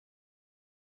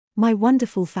My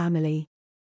wonderful family.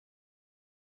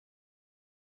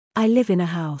 I live in a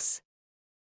house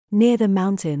near the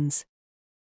mountains.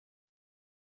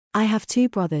 I have 2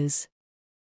 brothers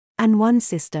and 1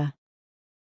 sister,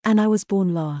 and I was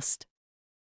born last.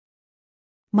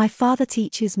 My father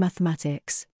teaches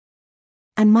mathematics,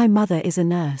 and my mother is a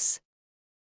nurse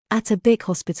at a big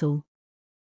hospital.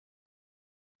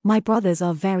 My brothers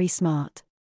are very smart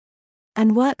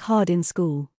and work hard in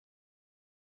school.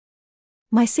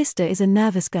 My sister is a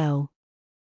nervous girl,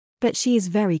 but she is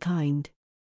very kind.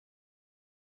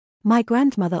 My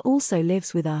grandmother also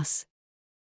lives with us.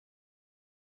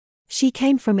 She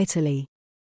came from Italy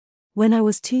when I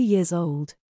was 2 years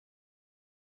old.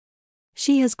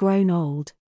 She has grown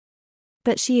old,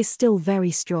 but she is still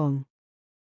very strong.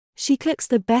 She cooks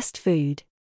the best food.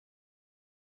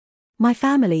 My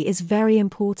family is very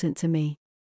important to me.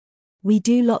 We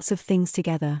do lots of things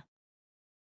together.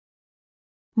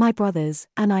 My brothers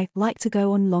and I like to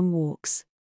go on long walks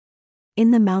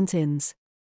in the mountains.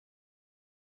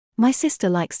 My sister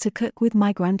likes to cook with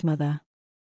my grandmother.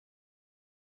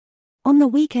 On the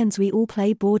weekends we all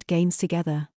play board games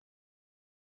together.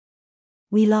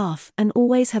 We laugh and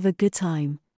always have a good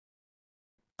time.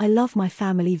 I love my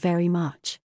family very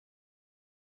much.